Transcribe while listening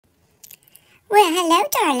Well, hello,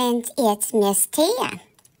 darlings. It's Miss Tia.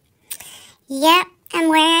 Yep, I'm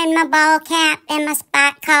wearing my ball cap and my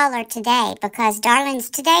spot collar today because, darlings,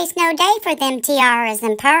 today's no day for them tiaras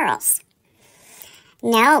and pearls.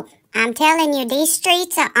 No, I'm telling you, these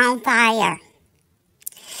streets are on fire.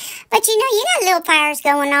 But you got little fires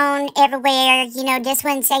going on everywhere. This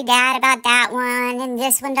one say that about that one, and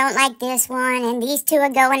this one don't like this one, and these two are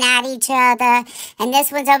going at each other, and this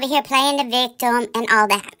one's over here playing the victim, and all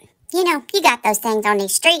that. You got those things on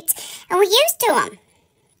these streets, and we're used to them.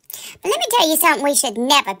 But let me tell you something we should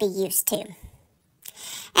never be used to.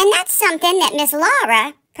 And that's something that Miss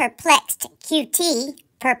Laura, Perplexed QT,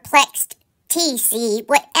 Perplexed TC,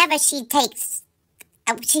 whatever she takes,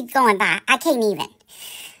 she's going by. I can't even.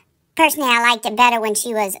 Personally, I liked it better when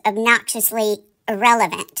she was obnoxiously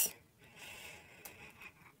irrelevant.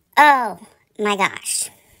 Oh, my gosh.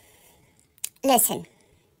 Listen.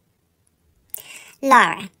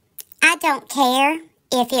 Laura, I don't care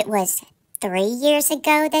if it was 3 years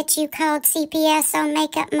ago that you called CPS on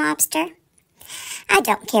Makeup Mobster. I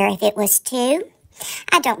don't care if it was 2.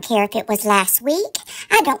 I don't care if it was last week.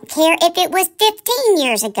 I don't care if it was 15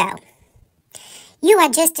 years ago. You are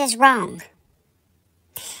just as wrong.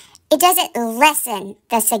 It doesn't lessen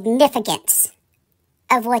the significance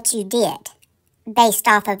of what you did based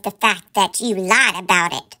off of the fact that you lied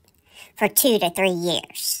about it for 2 to 3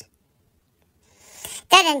 years.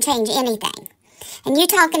 That doesn't change anything. And you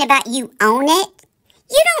talking about you own it?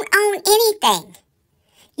 You don't own anything.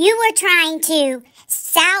 You were trying to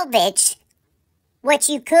salvage what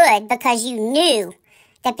you could because you knew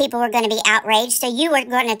that people were going to be outraged. So you were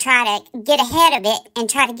going to try to get ahead of it and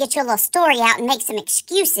try to get your little story out and make some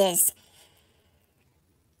excuses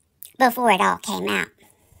before it all came out.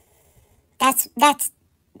 Is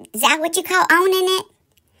that what you call owning it?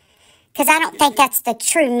 Because I don't think that's the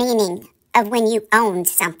true meaning of when you own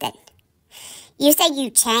something. You say you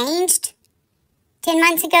changed? 10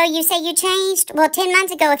 months ago you say you changed? Well, 10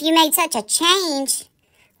 months ago, if you made such a change,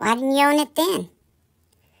 why didn't you own it then?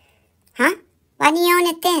 Huh? Why didn't you own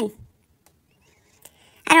it then?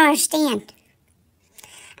 I don't understand.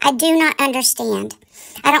 I do not understand.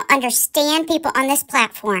 I don't understand people on this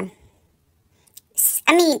platform.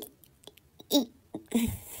 I mean,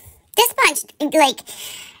 this bunch, like,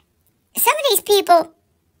 some of these people,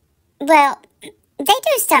 well, they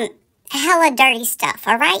do some hella dirty stuff,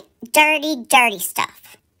 all right? Dirty, dirty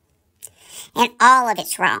stuff. And all of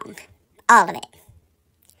it's wrong. All of it.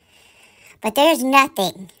 But there's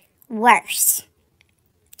nothing worse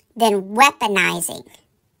than weaponizing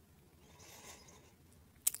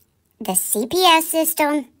the CPS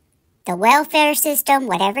system, the welfare system,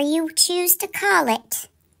 whatever you choose to call it,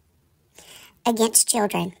 against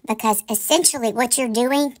children. Because essentially what you're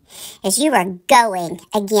doing is you are going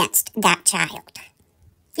against that child.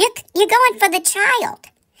 You're going for the child.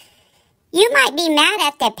 You might be mad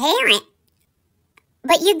at the parent,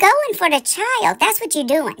 but you're going for the child. That's what you're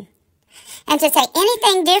doing. And to say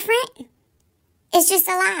anything different is just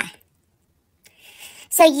a lie.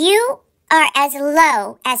 So you are as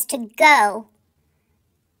low as to go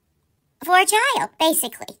for a child,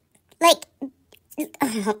 basically. Like,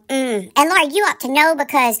 and Laura, you ought to know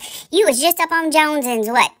because you was just up on Jones's,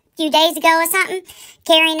 what, a few days ago or something,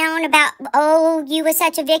 carrying on about, oh, you were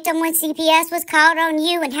such a victim when CPS was called on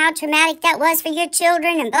you and how traumatic that was for your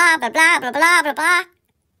children and blah, blah, blah, blah, blah, blah, blah.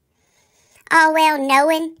 All well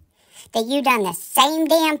knowing that you done the same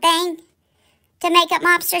damn thing to Makeup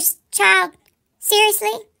Mobster's child?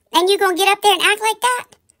 Seriously? And you gonna get up there and act like that?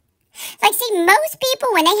 Like, see, most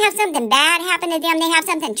people, when they have something bad happen to them, they have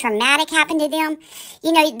something traumatic happen to them,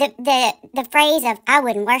 the phrase of, I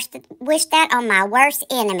wouldn't wish that on my worst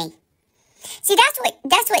enemy. See,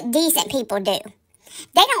 that's what decent people do.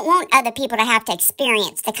 They don't want other people to have to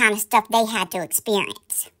experience the kind of stuff they had to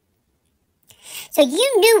experience. So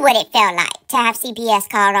you knew what it felt like to have CPS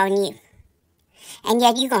called on you. And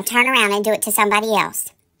yet you're going to turn around and do it to somebody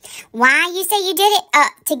else. Why you say you did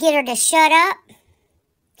it? To get her to shut up.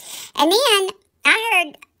 And then I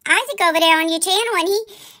heard Isaac over there on your channel, and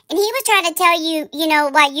he was trying to tell you,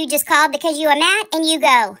 why you just called because you were mad, and you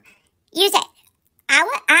said, I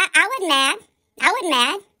wasn't mad. I wasn't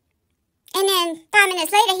mad. And then 5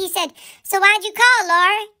 minutes later, he said, so why'd you call,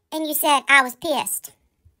 Laura? And you said, I was pissed.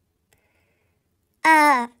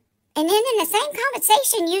 And then in the same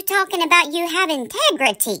conversation, you talking about you have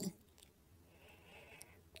integrity.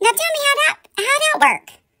 Now tell me how that work?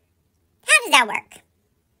 How does that work?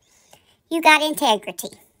 You got integrity.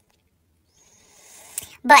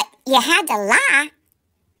 But you had to lie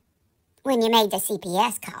when you made the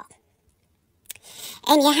CPS call.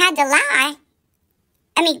 And you had to lie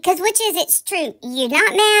I mean, because which is it's true? You're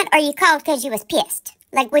not mad or you called because you was pissed?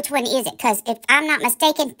 Like, which one is it? Because if I'm not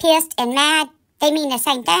mistaken, pissed and mad, they mean the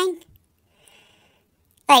same thing.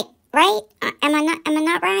 Like, right? Am I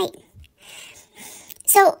not right?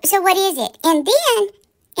 So what is it? And then,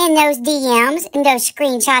 in those DMs, in those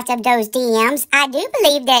screenshots of those DMs, I do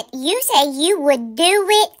believe that you say you would do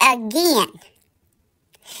it again.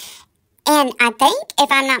 And I think,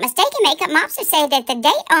 if I'm not mistaken, Makeup Mobster said that the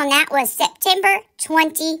date on that was September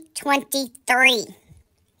 2023.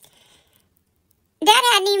 That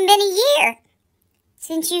hadn't even been a year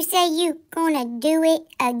since you say you gonna do it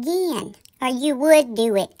again, or you would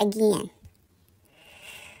do it again.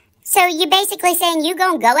 So you're basically saying you're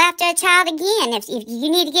gonna go after a child again. If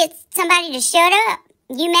you need to get somebody to shut up,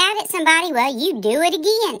 you mad at somebody, well, you do it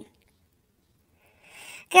again.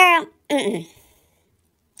 Girl,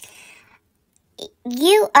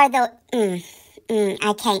 You are the,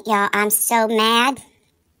 I can't, y'all. I'm so mad.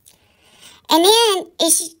 And then,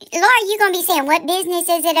 Laura, you going to be saying, what business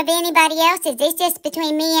is it of anybody else? Is this just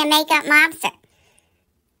between me and Makeup Mobster?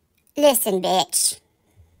 Listen, bitch.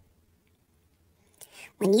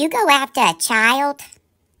 When you go after a child,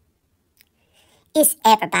 it's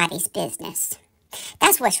everybody's business.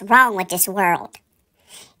 That's what's wrong with this world.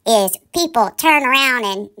 Is people turn around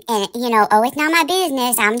and oh, it's not my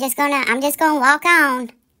business. I'm just gonna walk on.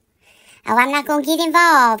 Oh, I'm not gonna get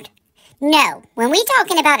involved. No, when we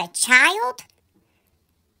talking about a child,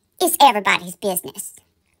 it's everybody's business.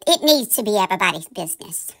 It needs to be everybody's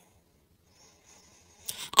business.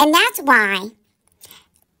 And that's why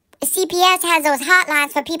CPS has those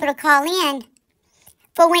hotlines for people to call in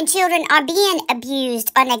for when children are being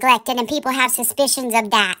abused or neglected and people have suspicions of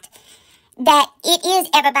that it is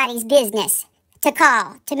everybody's business to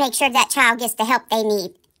call to make sure that child gets the help they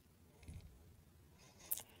need.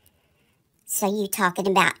 So you talking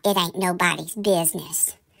about it ain't nobody's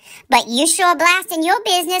business. But you sure blasting your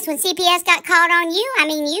business when CPS got called on you. I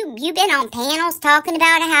mean, you've been on panels talking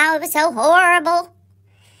about how it was so horrible.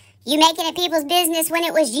 You making it people's business when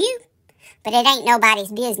it was you. But it ain't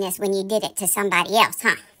nobody's business when you did it to somebody else,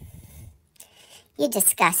 huh? You're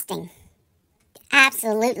disgusting.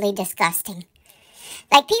 Absolutely disgusting.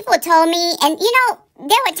 Like, people told me, and,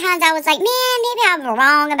 there were times I was like, man, maybe I was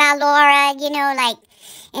wrong about Laura, like,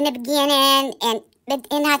 in the beginning, and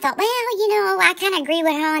I thought, well, I kind of agree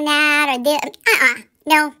with her on that, or this.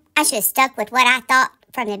 No, I should have stuck with what I thought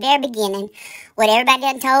from the very beginning, what everybody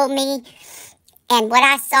done told me, and what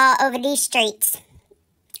I saw over these streets,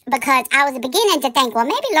 because I was beginning to think, well,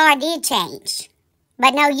 maybe Laura did change,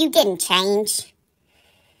 but no, you didn't change.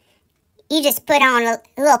 You just put on a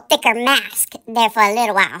little thicker mask there for a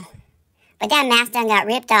little while. But that mask done got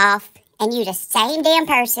ripped off, and you the same damn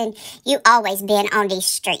person you always been on these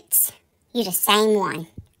streets. You the same one.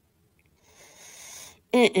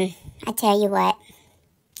 I tell you what.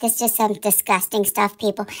 It's just some disgusting stuff,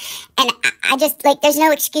 people. And I just, there's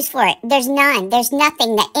no excuse for it. There's none. There's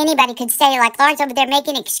nothing that anybody could say, like, Laura's over there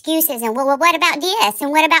making excuses, and, well, what about this, and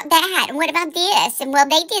what about that, and what about this, and, well,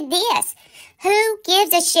 they did this. Who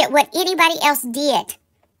gives a shit what anybody else did?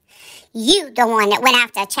 You, the one that went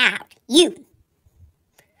after a child. You.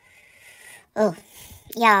 Oh,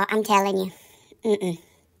 y'all, I'm telling you. All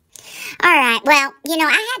right, well,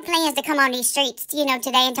 I had plans to come on these streets, today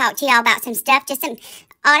and talk to y'all about some stuff.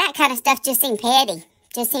 All that kind of stuff just seemed petty.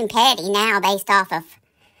 Just seemed petty now based off of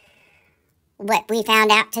what we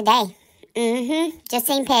found out today. Just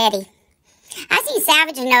seemed petty. I seen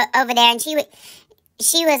Savage over there, and she was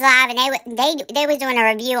live, and they was doing a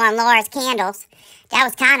review on Laura's candles. That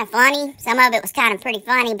was kind of funny. Some of it was kind of pretty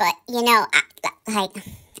funny, but I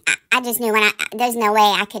just knew there's no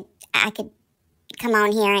way I could come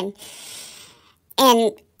on here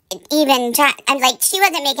and even try. And she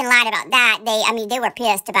wasn't making light about that. They were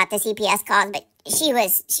pissed about the CPS calls, but she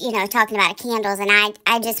was talking about the candles, and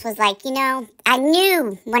I just was like, I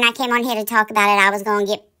knew when I came on here to talk about it I was going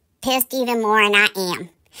to get pissed even more, and I am.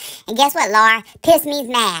 And guess what, Laura? Piss means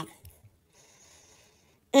mad.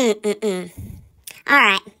 All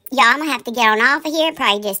right. Y'all, I'm going to have to get on off of here.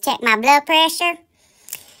 Probably just check my blood pressure.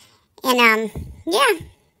 And, yeah.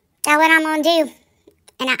 That's what I'm going to do.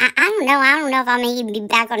 And I don't know. I don't know if I'm going to even be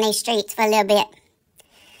back on these streets for a little bit.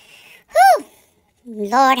 Whew.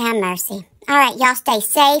 Lord have mercy. All right, y'all stay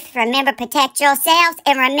safe. Remember, protect yourselves.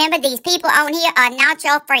 And remember, these people on here are not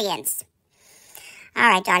your friends. All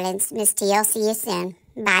right, darlings. Miss T, I'll see you soon.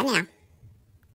 Bye now.